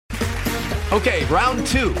Okay, round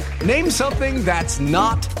two. Name something that's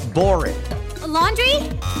not boring. A laundry?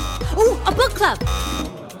 Ooh, a book club.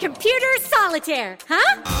 Computer solitaire,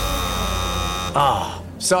 huh? Ah,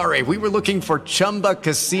 sorry, we were looking for Chumba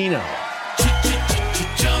Casino.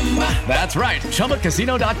 That's right,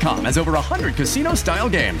 ChumbaCasino.com has over 100 casino-style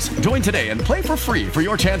games. Join today and play for free for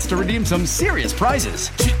your chance to redeem some serious prizes.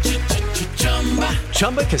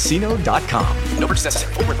 ChumbaCasino.com. No purchase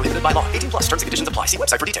necessary. Void where prohibited by law. 18 plus. Terms and conditions apply. See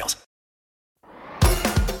website for details.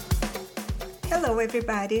 Hello,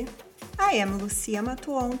 everybody. I am Lucia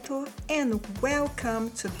Matuonto, and welcome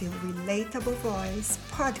to the Relatable Voice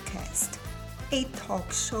podcast, a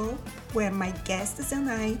talk show where my guests and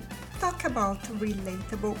I talk about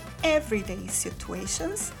relatable everyday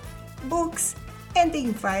situations, books, and the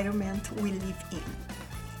environment we live in.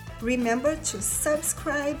 Remember to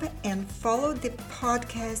subscribe and follow the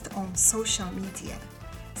podcast on social media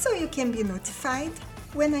so you can be notified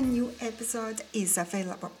when a new episode is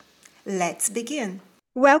available. Let's begin.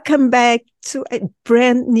 Welcome back to a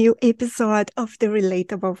brand new episode of the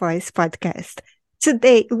Relatable Voice podcast.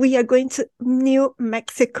 Today, we are going to New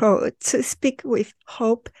Mexico to speak with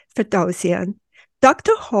Hope Ferdowsian.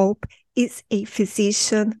 Dr. Hope is a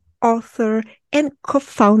physician, author, and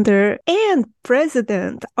co-founder and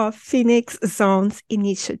president of Phoenix Zones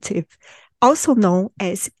Initiative, also known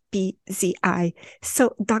as PZI.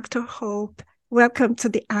 So, Dr. Hope, welcome to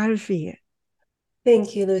the RV.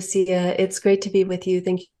 Thank you, Lucia. It's great to be with you.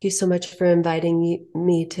 Thank you so much for inviting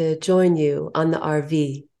me to join you on the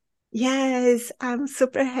RV. Yes, I'm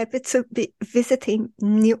super happy to be visiting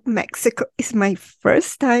New Mexico. It's my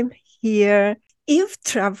first time here. You've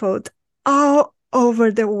traveled all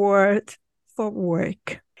over the world for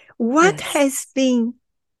work. What has been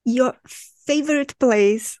your favorite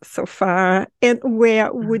place so far, and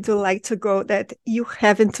where would you like to go that you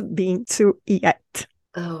haven't been to yet?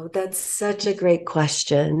 Oh, that's such a great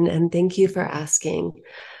question, and thank you for asking.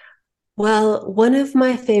 Well, one of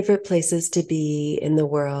my favorite places to be in the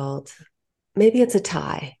world, maybe it's a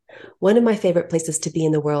tie. One of my favorite places to be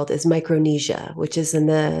in the world is Micronesia, which is in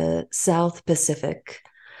the South Pacific.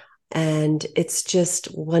 And it's just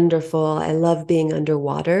wonderful. I love being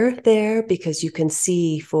underwater there because you can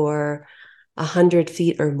see for 100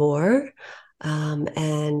 feet or more.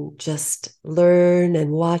 And just learn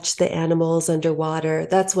and watch the animals underwater.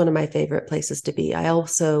 That's one of my favorite places to be. I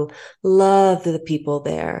also love the people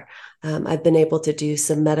there. I've been able to do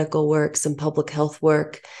some medical work, some public health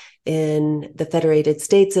work in the Federated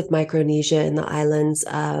States of Micronesia in the islands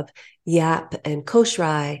of Yap and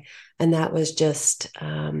Koshrai, and that was just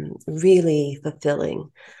really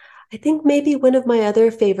fulfilling. I think maybe one of my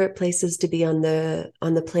other favorite places to be on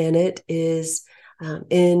the planet is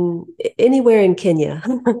anywhere in Kenya.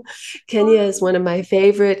 Kenya is one of my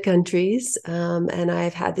favorite countries, and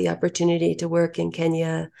I've had the opportunity to work in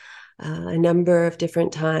Kenya a number of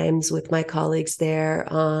different times with my colleagues there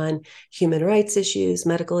on human rights issues,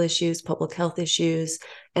 medical issues, public health issues,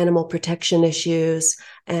 animal protection issues,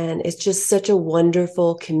 and it's just such a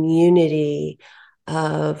wonderful community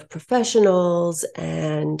of professionals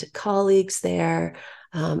and colleagues there,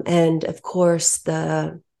 and of course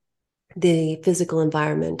the physical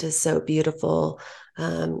environment is so beautiful.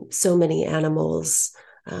 So many animals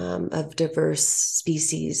of diverse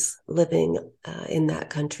species living in that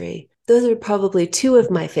country. Those are probably two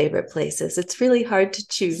of my favorite places. It's really hard to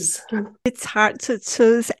choose. It's hard to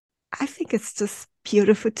choose. I think it's just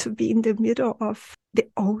beautiful to be in the middle of the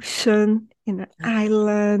ocean in an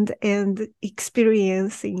island and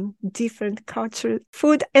experiencing different culture,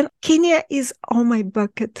 food. And Kenya is on my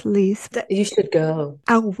bucket list. You should go.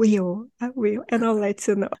 I will, and I'll let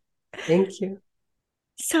you know. Thank you.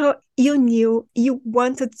 So you knew you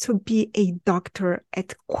wanted to be a doctor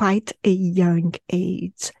at quite a young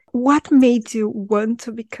age. What made you want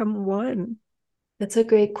to become one? That's a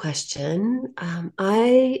great question.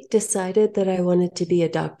 I decided that I wanted to be a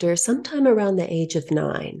doctor sometime around the age of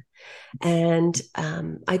 9. And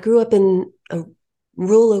I grew up in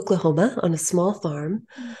rural Oklahoma on a small farm.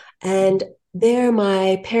 And there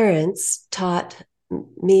my parents taught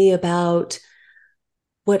me about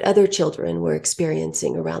what other children were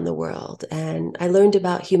experiencing around the world. And I learned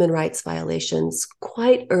about human rights violations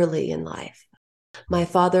quite early in life. My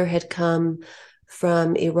father had come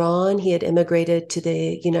from Iran. He had immigrated to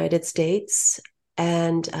the United States.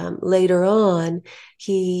 And later on,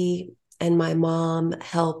 he and my mom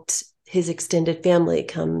helped his extended family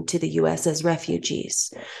come to the U.S. as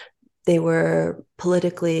refugees. They were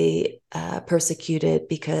politically persecuted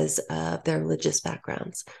because of their religious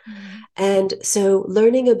backgrounds. Mm-hmm. And so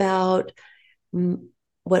learning about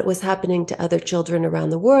what was happening to other children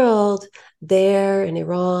around the world, there in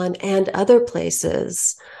Iran and other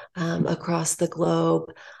places across the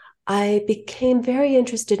globe, I became very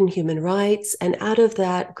interested in human rights, and out of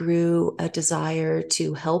that grew a desire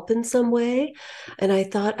to help in some way. And I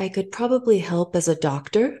thought I could probably help as a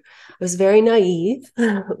doctor. I was very naive,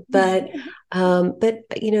 but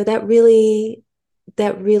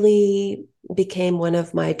that really became one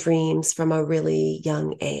of my dreams from a really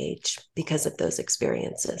young age because of those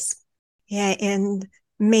experiences. Yeah, and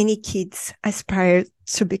many kids aspire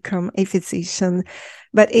to become a physician,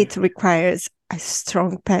 but it requires a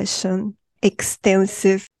strong passion,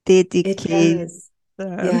 extensive dedication. It does.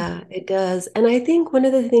 Yeah, it does. And I think one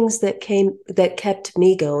of the things that kept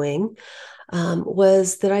me going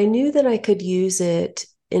was that I knew that I could use it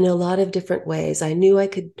in a lot of different ways. I knew I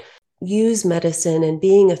could use medicine and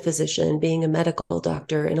being a physician, being a medical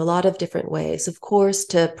doctor in a lot of different ways. Of course,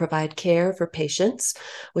 to provide care for patients,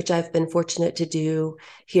 which I've been fortunate to do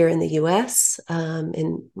here in the US,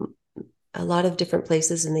 in a lot of different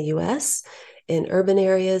places in the US, in urban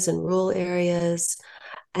areas and rural areas,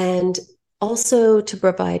 and also to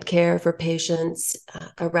provide care for patients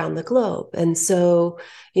around the globe. And so,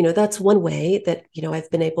 that's one way that, I've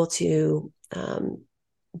been able to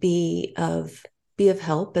be of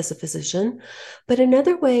help as a physician. But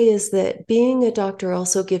another way is that being a doctor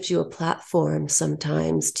also gives you a platform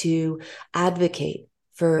sometimes to advocate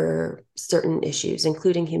for certain issues,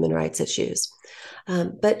 including human rights issues.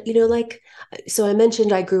 So I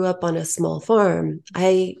mentioned I grew up on a small farm.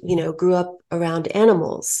 I, grew up around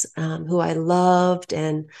animals who I loved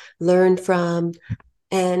and learned from.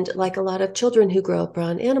 And like a lot of children who grow up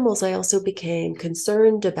around animals, I also became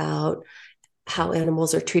concerned about how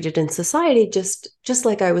animals are treated in society, just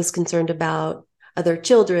like I was concerned about other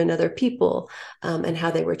children, other people, and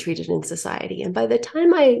how they were treated in society. And by the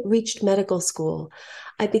time I reached medical school,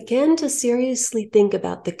 I began to seriously think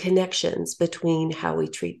about the connections between how we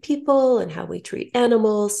treat people and how we treat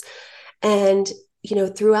animals. And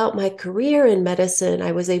throughout my career in medicine,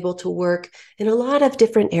 I was able to work in a lot of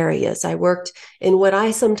different areas. I worked in what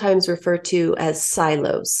I sometimes refer to as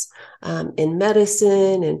silos, in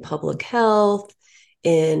medicine, in public health,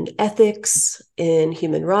 in ethics, in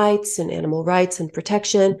human rights, in animal rights and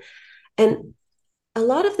protection. And a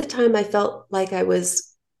lot of the time I felt like I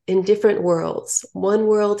was in different worlds, one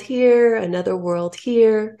world here, another world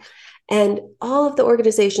here. And all of the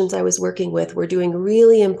organizations I was working with were doing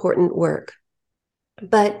really important work.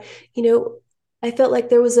 But, I felt like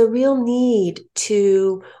there was a real need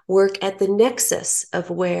to work at the nexus of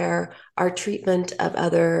where our treatment of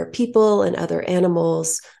other people and other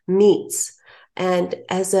animals meets. And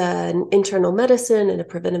as an internal medicine and a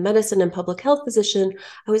preventive medicine and public health physician,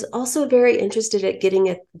 I was also very interested at getting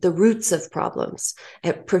at the roots of problems,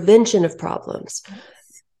 at prevention of problems.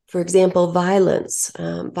 For example, violence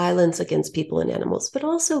against people and animals, but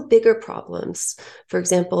also bigger problems. For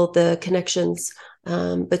example, the connections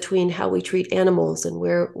between how we treat animals and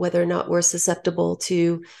whether or not we're susceptible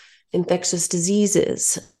to infectious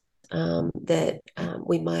diseases that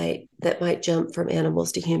might jump from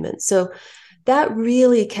animals to humans. So that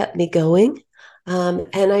really kept me going. And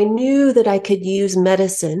I knew that I could use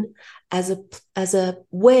medicine as a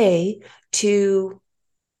way to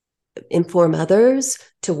inform others,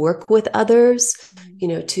 to work with others,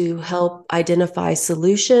 to help identify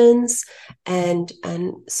solutions. And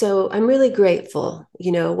so I'm really grateful.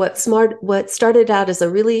 What started out as a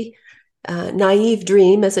really naive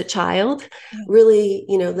dream as a child, really,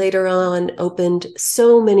 later on opened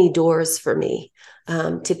so many doors for me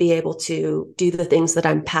to be able to do the things that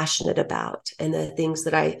I'm passionate about and the things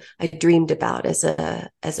that I dreamed about as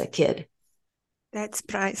a kid. That's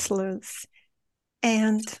priceless.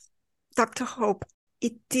 And Dr. Hope,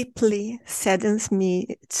 it deeply saddens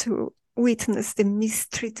me to witness the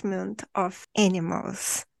mistreatment of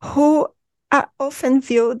animals who are often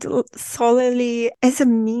viewed solely as a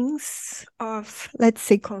means of, let's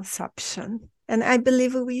say, consumption. And I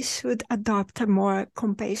believe we should adopt a more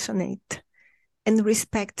compassionate and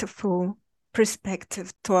respectful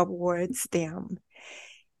perspective towards them.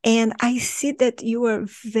 And I see that you are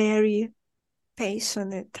very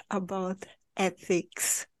passionate about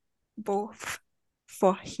ethics, both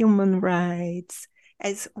for human rights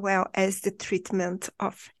as well as the treatment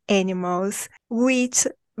of animals, which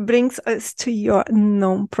brings us to your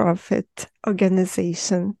nonprofit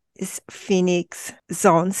organization, is Phoenix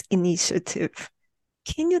Zones Initiative.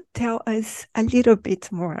 Can you tell us a little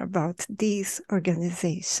bit more about this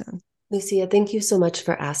organization? Lucia, thank you so much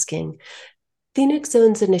for asking. Phoenix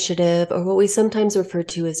Zones Initiative, or what we sometimes refer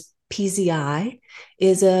to as PZI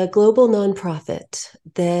is a global nonprofit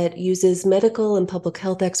that uses medical and public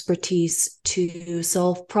health expertise to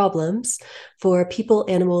solve problems for people,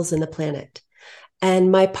 animals, and the planet.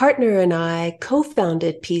 And my partner and I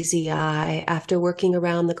co-founded PZI after working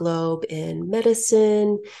around the globe in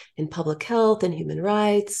medicine, in public health and human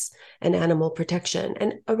rights, and animal protection.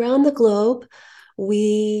 And around the globe,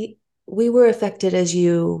 we were affected as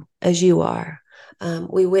you are.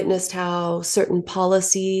 We witnessed how certain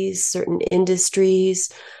policies, certain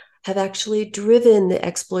industries have actually driven the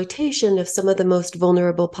exploitation of some of the most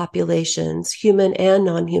vulnerable populations, human and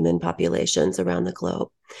non-human populations around the globe,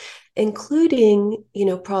 including,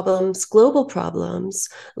 global problems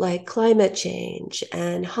like climate change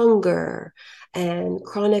and hunger and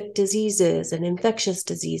chronic diseases and infectious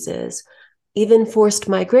diseases, even forced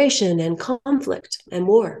migration and conflict and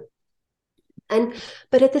war.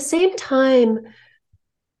 But at the same time,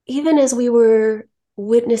 even as we were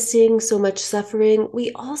witnessing so much suffering,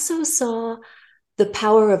 we also saw the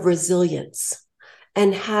power of resilience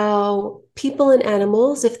and how people and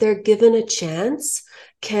animals, if they're given a chance,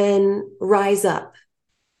 can rise up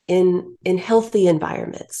in healthy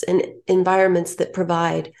environments and environments that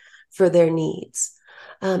provide for their needs.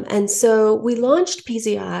 And so we launched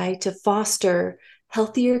PZI to foster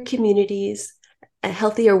healthier communities, a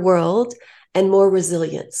healthier world, and more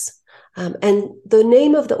resilience. And the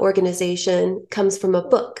name of the organization comes from a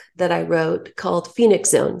book that I wrote called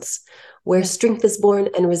Phoenix Zones, where strength is born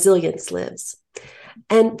and resilience lives.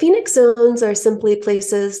 And Phoenix Zones are simply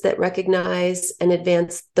places that recognize and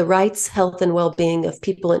advance the rights, health, and well-being of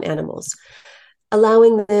people and animals,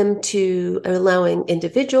 allowing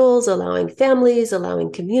individuals, allowing families,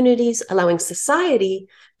 allowing communities, allowing society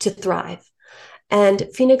to thrive. And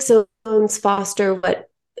Phoenix Zones foster what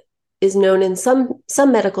is known in some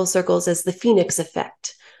medical circles as the Phoenix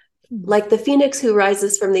effect. Like the phoenix who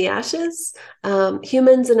rises from the ashes,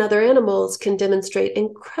 humans and other animals can demonstrate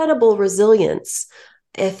incredible resilience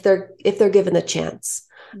if they're given the chance.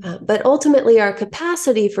 But ultimately, our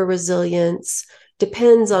capacity for resilience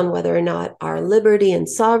depends on whether or not our liberty and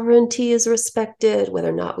sovereignty is respected, whether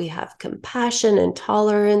or not we have compassion and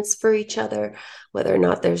tolerance for each other, whether or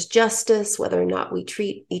not there's justice, whether or not we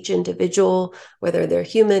treat each individual, whether they're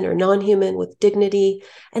human or non-human, with dignity.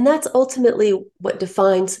 And that's ultimately what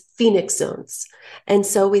defines Phoenix Zones. And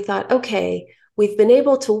so we thought, okay, we've been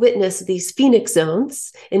able to witness these Phoenix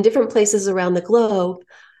Zones in different places around the globe.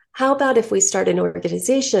 How about if we start an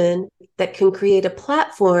organization that can create a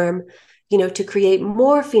platform, to create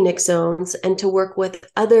more Phoenix Zones and to work with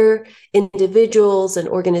other individuals and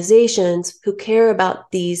organizations who care about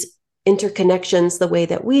these interconnections the way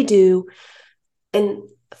that we do, and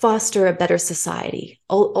foster a better society,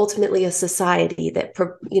 ultimately a society that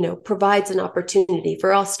provides an opportunity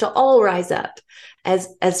for us to all rise up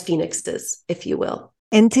as phoenixes, if you will.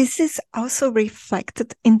 And this is also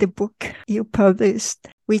reflected in the book you published,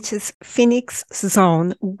 which is Phoenix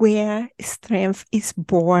Zone, where strength is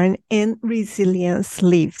born and resilience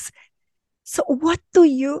lives. So what do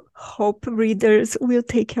you hope readers will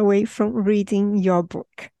take away from reading your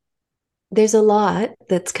book? There's a lot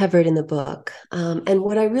that's covered in the book. And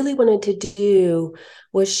what I really wanted to do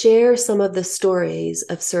was share some of the stories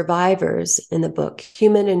of survivors in the book,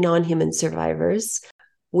 human and non-human survivors,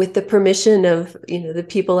 with the permission of, the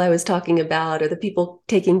people I was talking about, or the people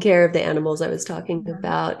taking care of the animals I was talking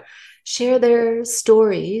about, share their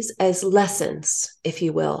stories as lessons, if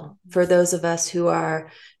you will, for those of us who are,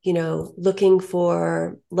 looking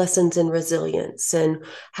for lessons in resilience and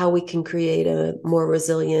how we can create a more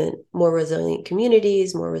resilient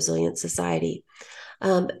communities, more resilient society.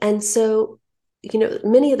 And so,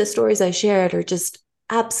 many of the stories I shared are just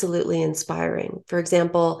absolutely inspiring. For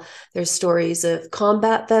example, there's stories of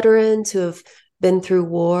combat veterans who have been through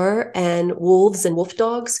war, and wolves and wolf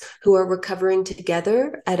dogs who are recovering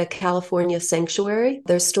together at a California sanctuary.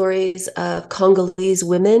 There's stories of Congolese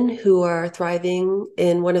women who are thriving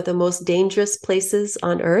in one of the most dangerous places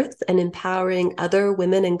on earth and empowering other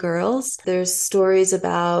women and girls. There's stories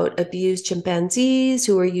about abused chimpanzees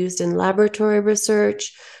who are used in laboratory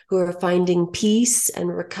research, who are finding peace and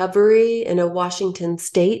recovery in a Washington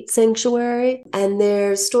state sanctuary. And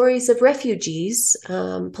there's stories of refugees,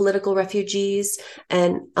 political refugees,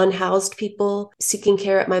 and unhoused people seeking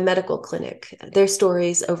care at my medical clinic. Their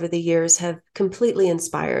stories over the years have completely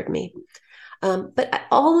inspired me. But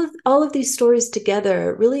all of these stories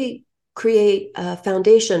together really create a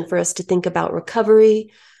foundation for us to think about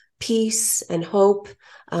recovery, peace, and hope,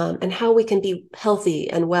 and how we can be healthy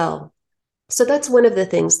and well So that's one of the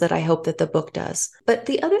things that I hope that the book does. But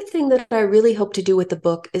the other thing that I really hope to do with the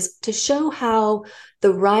book is to show how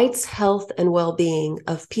the rights, health, and well-being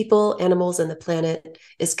of people, animals, and the planet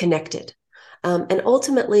is connected. And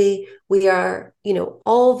ultimately, we are,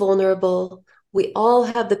 all vulnerable. We all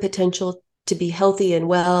have the potential to be healthy and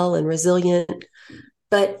well and resilient.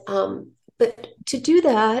 But to do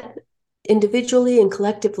that individually and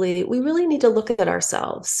collectively, we really need to look at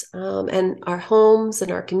ourselves and our homes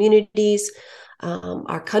and our communities,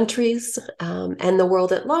 our countries, and the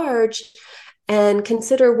world at large, and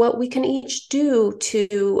consider what we can each do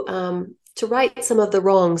to right some of the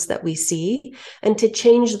wrongs that we see and to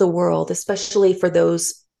change the world, especially for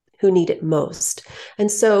those who need it most. And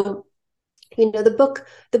so, the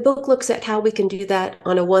book looks at how we can do that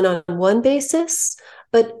on a one-on-one basis,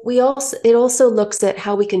 but it also looks at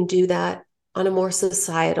how we can do that on a more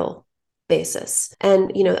societal basis.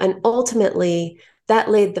 And ultimately that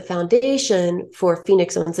laid the foundation for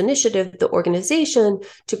Phoenix Owns Initiative, the organization,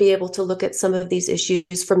 to be able to look at some of these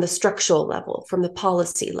issues from the structural level, from the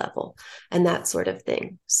policy level, and that sort of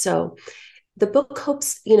thing. So the book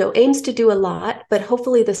aims to do a lot, but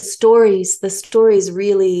hopefully the stories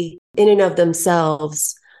really in and of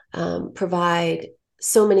themselves provide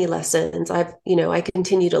so many lessons. I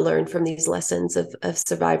continue to learn from these lessons of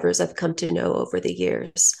survivors I've come to know over the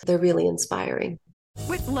years. They're really inspiring.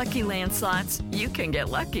 With Lucky Land Slots, you can get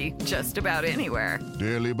lucky just about anywhere.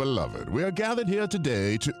 Dearly beloved, we are gathered here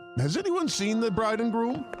today to... Has anyone seen the bride and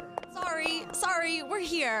groom? Sorry, we're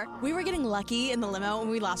here. We were getting lucky in the limo and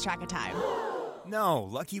we lost track of time. No,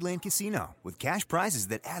 Lucky Land Casino, with cash prizes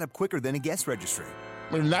that add up quicker than a guest registry.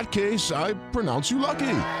 In that case, I pronounce you lucky.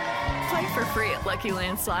 Play for free at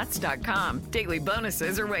LuckyLandSlots.com. Daily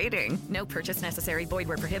bonuses are waiting. No purchase necessary. Void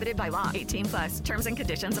where prohibited by law. 18+. Terms and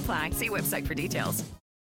conditions apply. See website for details.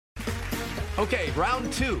 Okay,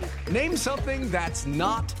 round two. Name something that's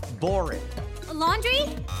not boring. A laundry?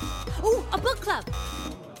 Ooh, a book club.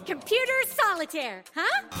 Computer solitaire,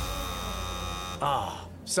 huh? Ah,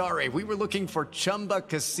 sorry, we were looking for Chumba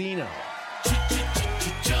Casino.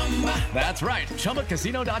 That's right.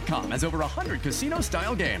 ChumbaCasino.com has over 100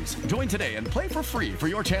 casino-style games. Join today and play for free for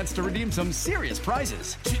your chance to redeem some serious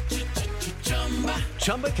prizes.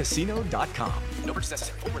 ChumbaCasino.com. No purchase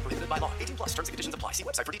necessary. Void where prohibited by law. 18+. Terms and conditions apply. See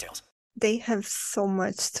website for details. They have so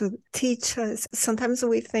much to teach us. Sometimes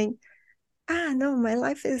we think, no, my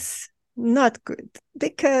life is not good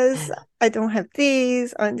because I don't have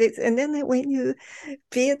this or this. And then when you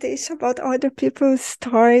pay attention about other people's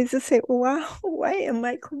stories, you say, wow, why am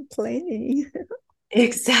I complaining?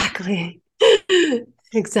 Exactly.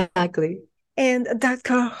 Exactly. And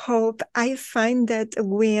Dr. Hope, I find that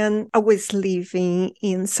when I was living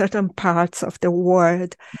in certain parts of the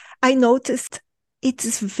world, I noticed it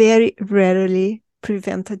is very rarely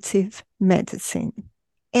preventative medicine.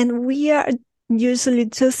 And we are usually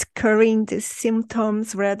just curing the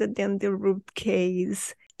symptoms rather than the root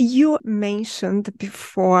case. You mentioned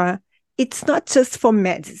before, it's not just for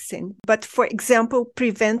medicine, but for example,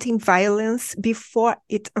 preventing violence before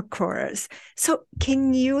it occurs. So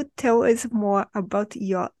can you tell us more about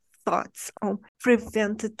your thoughts on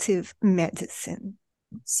preventative medicine?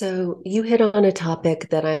 So you hit on a topic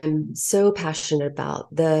that I'm so passionate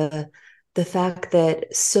about, the fact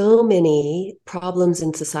that so many problems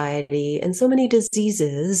in society and so many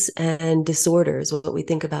diseases and disorders, what we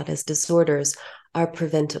think about as disorders, are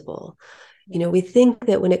preventable. We think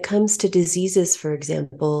that when it comes to diseases, for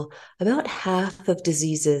example, about half of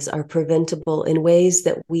diseases are preventable in ways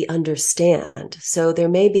that we understand. So there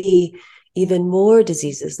may be even more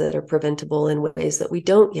diseases that are preventable in ways that we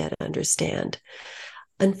don't yet understand.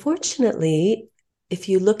 Unfortunately, if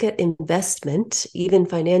you look at investment, even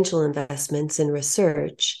financial investments in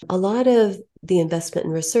research, a lot of the investment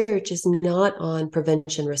in research is not on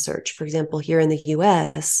prevention research. For example, here in the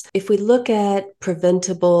US, if we look at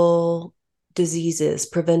preventable diseases,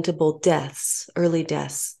 preventable deaths, early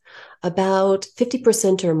deaths, about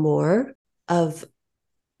 50% or more of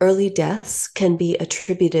early deaths can be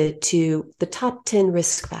attributed to the top 10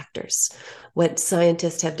 risk factors, what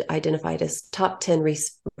scientists have identified as top 10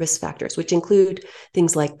 risk factors, which include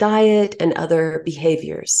things like diet and other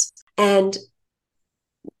behaviors. And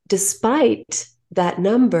despite that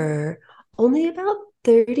number, only about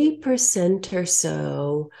 30% or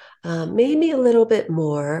so, maybe a little bit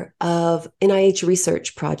more, of NIH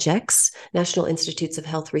research projects, National Institutes of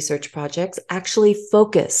Health research projects, actually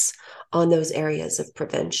focus on those areas of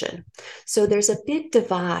prevention. So there's a big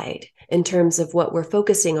divide in terms of what we're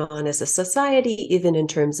focusing on as a society, even in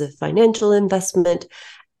terms of financial investment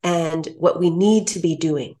and what we need to be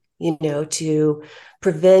doing, to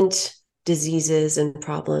prevent diseases and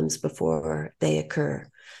problems before they occur.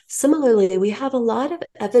 Similarly, we have a lot of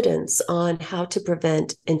evidence on how to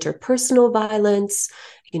prevent interpersonal violence,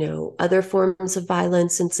 other forms of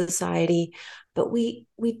violence in society, but we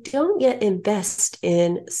don't yet invest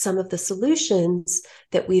in some of the solutions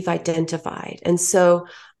that we've identified. And so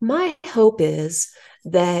my hope is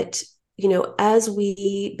that, as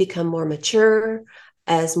we become more mature,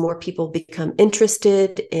 as more people become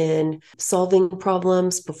interested in solving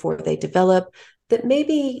problems before they develop, that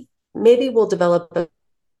maybe we'll develop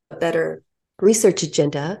a better research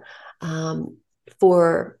agenda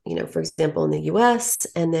for example, in the US,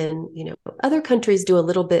 and then, other countries do a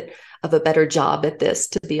little bit of a better job at this,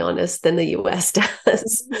 to be honest, than the US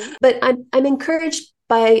does. Mm-hmm. But I'm encouraged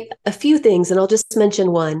by a few things, and I'll just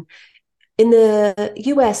mention one. In the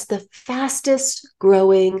US, the fastest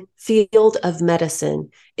growing field of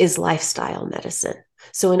medicine is lifestyle medicine.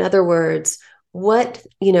 So in other words, what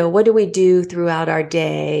do we do throughout our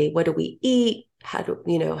day? What do we eat? How do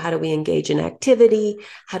we engage in activity?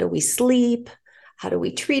 How do we sleep? How do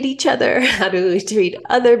we treat each other? How do we treat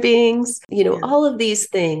other beings? All of these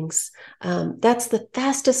things. That's the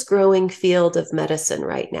fastest growing field of medicine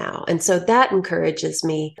right now. And so that encourages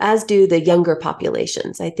me, as do the younger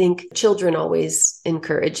populations. I think children always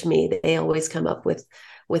encourage me. They always come up with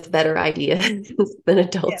better ideas than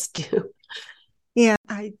adults do. Yeah,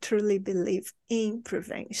 I truly believe in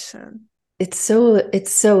prevention. It's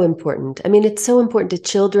so important. I mean, it's so important to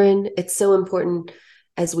children. It's so important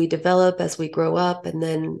as we develop, as we grow up, and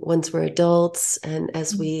then once we're adults and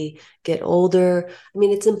as we get older. I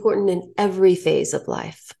mean, it's important in every phase of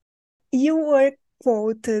life. You were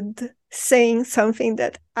quoted saying something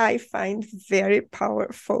that I find very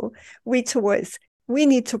powerful, which was, we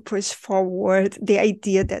need to push forward the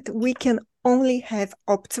idea that we can only have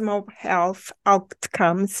optimal health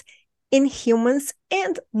outcomes in humans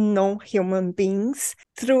and non-human beings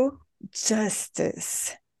through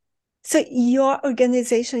justice. So your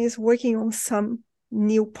organization is working on some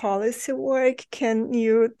new policy work. Can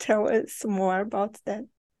you tell us more about that?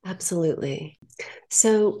 Absolutely.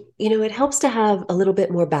 So, it helps to have a little bit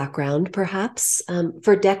more background, perhaps.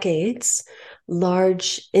 For decades,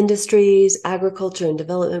 large industries, agriculture and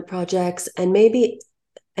development projects, and many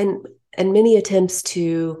attempts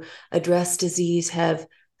to address disease have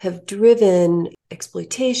driven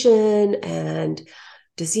exploitation and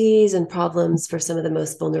disease and problems for some of the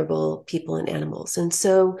most vulnerable people and animals. And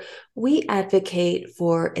so we advocate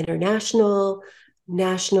for international,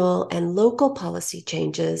 national, and local policy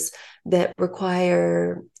changes that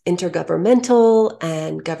require intergovernmental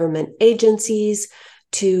and government agencies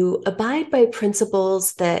to abide by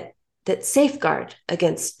principles that safeguard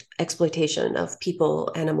against exploitation of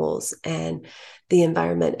people, animals, and the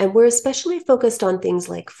environment. And we're especially focused on things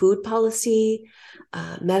like food policy,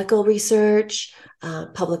 medical research,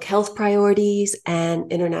 public health priorities,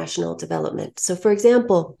 and international development. So, for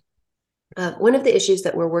example, one of the issues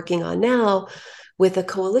that we're working on now with a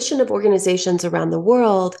coalition of organizations around the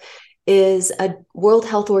world is a World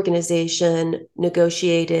Health Organization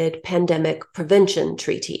negotiated pandemic prevention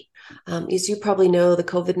treaty. As you probably know, the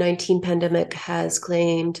COVID-19 pandemic has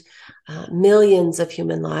claimed millions of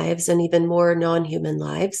human lives and even more non-human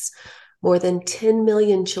lives. More than 10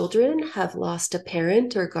 million children have lost a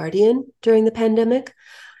parent or guardian during the pandemic.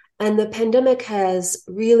 And the pandemic has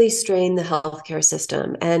really strained the healthcare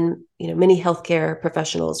system and, many healthcare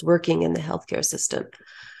professionals working in the healthcare system.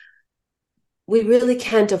 We really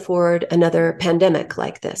can't afford another pandemic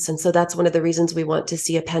like this. And so that's one of the reasons we want to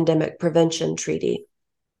see a pandemic prevention treaty.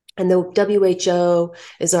 And the WHO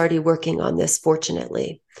is already working on this,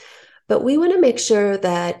 fortunately. But we want to make sure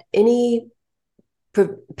that any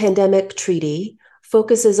pandemic treaty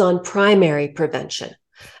focuses on primary prevention.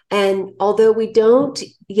 And although we don't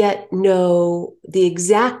yet know the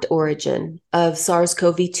exact origin of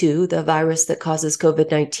SARS-CoV-2, the virus that causes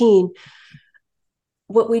COVID-19,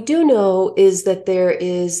 what we do know is that there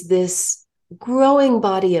is this growing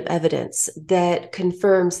body of evidence that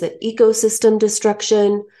confirms that ecosystem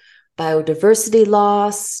destruction, biodiversity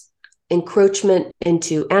loss, encroachment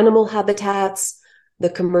into animal habitats, the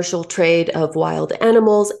commercial trade of wild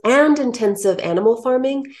animals, and intensive animal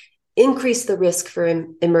farming increase the risk for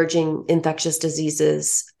emerging infectious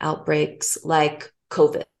diseases outbreaks like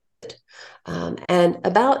COVID. And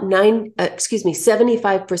about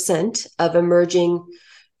 75% of emerging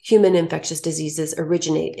human infectious diseases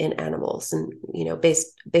originate in animals, and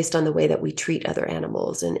based on the way that we treat other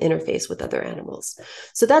animals and interface with other animals.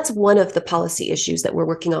 So that's one of the policy issues that we're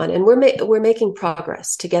working on, and we're making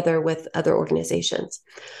progress together with other organizations.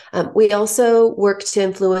 We also work to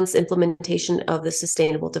influence implementation of the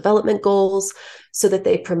Sustainable Development Goals so that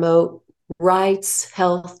they promote rights,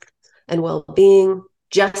 health, and well-being,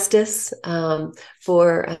 justice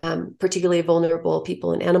for particularly vulnerable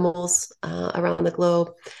people and animals around the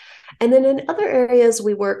globe. And then in other areas,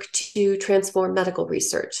 we work to transform medical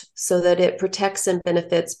research so that it protects and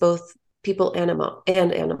benefits both people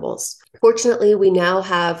and animals. Fortunately, we now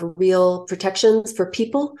have real protections for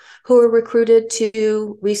people who are recruited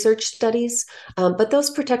to research studies, but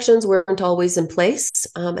those protections weren't always in place.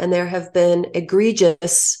 And there have been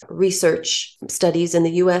egregious research studies in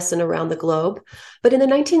the US and around the globe. But in the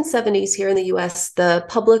 1970s here in the US, the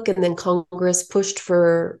public and then Congress pushed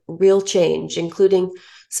for real change, including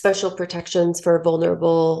special protections for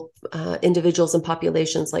vulnerable individuals and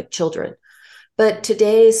populations like children. But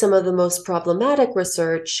today, some of the most problematic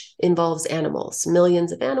research involves animals,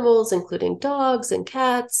 millions of animals, including dogs and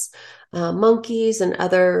cats, monkeys, and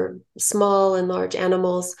other small and large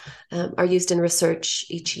animals are used in research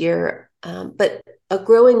each year. But a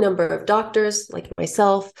growing number of doctors, like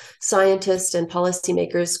myself, scientists, and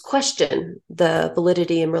policymakers question the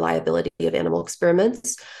validity and reliability of animal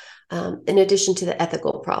experiments, in addition to the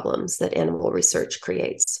ethical problems that animal research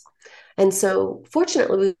creates. And so,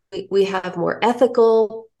 fortunately, we have more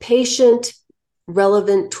ethical,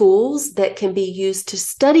 patient-relevant tools that can be used to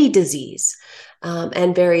study disease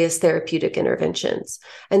and various therapeutic interventions.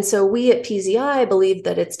 And so we at PZI believe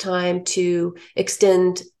that it's time to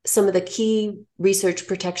extend some of the key research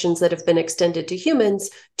protections that have been extended to humans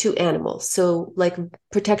to animals. So like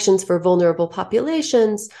protections for vulnerable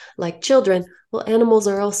populations, like children, well, animals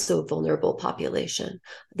are also a vulnerable population.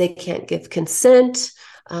 They can't give consent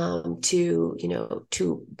to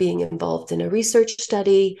being involved in a research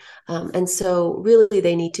study. And so really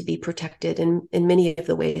they need to be protected in many of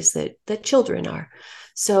the ways that children are.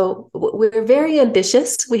 So we're very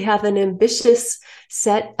ambitious. We have an ambitious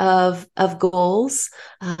set of goals,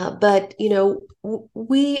 but,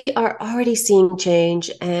 we are already seeing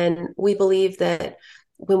change. And we believe that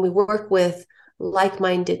when we work with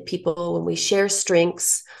like-minded people, when we share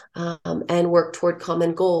strengths and work toward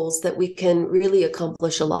common goals, that we can really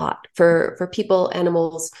accomplish a lot for people,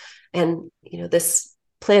 animals, and this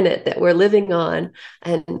planet that we're living on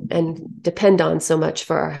and depend on so much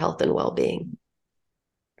for our health and well-being.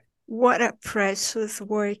 What a precious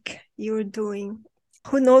work you're doing.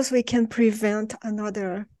 Who knows, we can prevent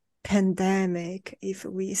another pandemic if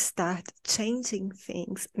we start changing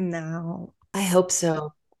things now. I hope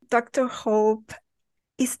so. Dr. Hope,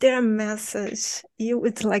 is there a message you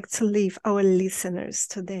would like to leave our listeners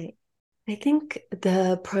today? I think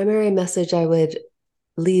the primary message I would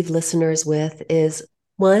leave listeners with is,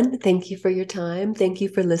 one, thank you for your time. Thank you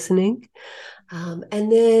for listening.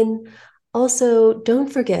 And then also,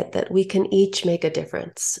 don't forget that we can each make a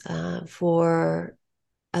difference for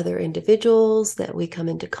other individuals that we come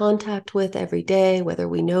into contact with every day, whether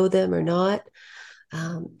we know them or not,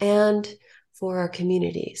 and for our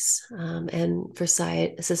communities and for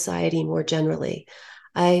society more generally.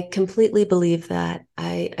 I completely believe that.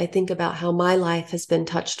 I think about how my life has been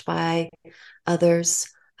touched by others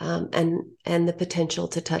and the potential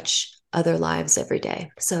to touch other lives every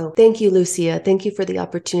day. So thank you, Lucia. Thank you for the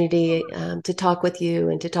opportunity to talk with you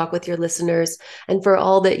and to talk with your listeners, and for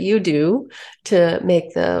all that you do to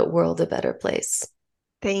make the world a better place.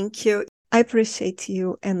 Thank you. I appreciate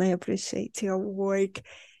you and I appreciate your work.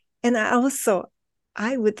 And I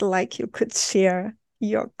would like you could share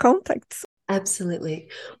your contacts.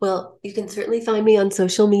 Absolutely. Well, you can certainly find me on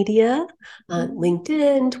social media, on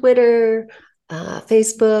LinkedIn, Twitter,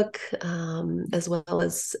 Facebook, as well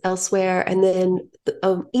as elsewhere. And then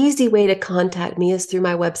an easy way to contact me is through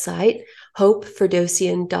my website,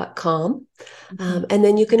 hopeferdowsian.com. And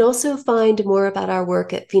then you can also find more about our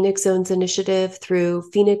work at Phoenix Zones Initiative through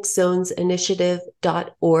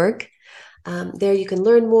phoenixzonesinitiative.org. There you can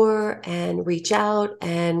learn more and reach out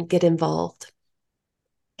and get involved.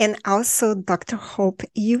 And also, Dr. Hope,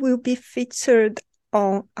 you will be featured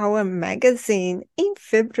on our magazine in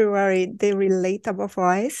February, the Relatable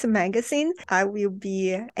Voice magazine. I will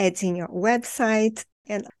be adding your website,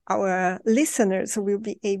 and our listeners will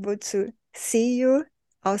be able to see you,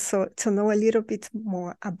 also to know a little bit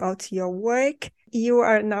more about your work. You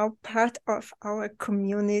are now part of our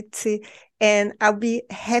community, and I'll be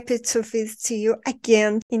happy to visit you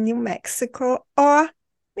again in New Mexico, or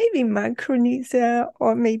maybe in Micronesia,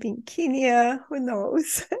 or maybe in Kenya, who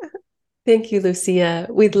knows? Thank you, Lucia.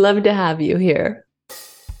 We'd love to have you here.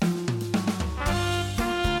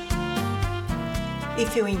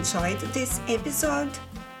 If you enjoyed this episode,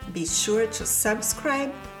 be sure to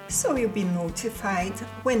subscribe so you'll be notified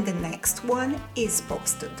when the next one is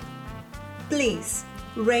posted. Please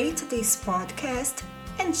rate this podcast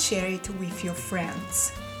and share it with your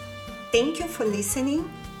friends. Thank you for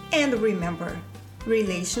listening, and remember,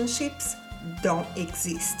 relationships don't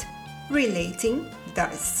exist. Relating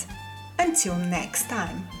does. Until next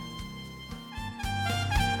time.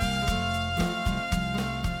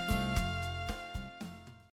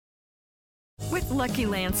 With Lucky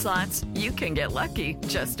Land Slots, you can get lucky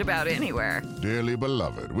just about anywhere. Dearly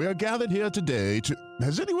beloved, we are gathered here today to...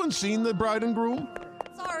 Has anyone seen the bride and groom?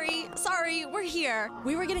 Sorry, we're here.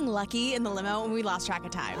 We were getting lucky in the limo and we lost track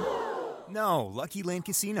of time. No, Lucky Land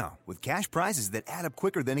Casino, with cash prizes that add up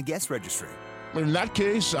quicker than a guest registry. In that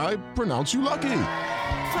case, I pronounce you lucky.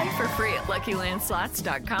 Play for free at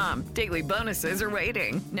LuckyLandSlots.com. Daily bonuses are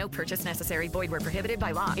waiting. No purchase necessary. Void where prohibited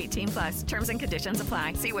by law. 18+. Terms and conditions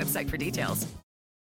apply. See website for details.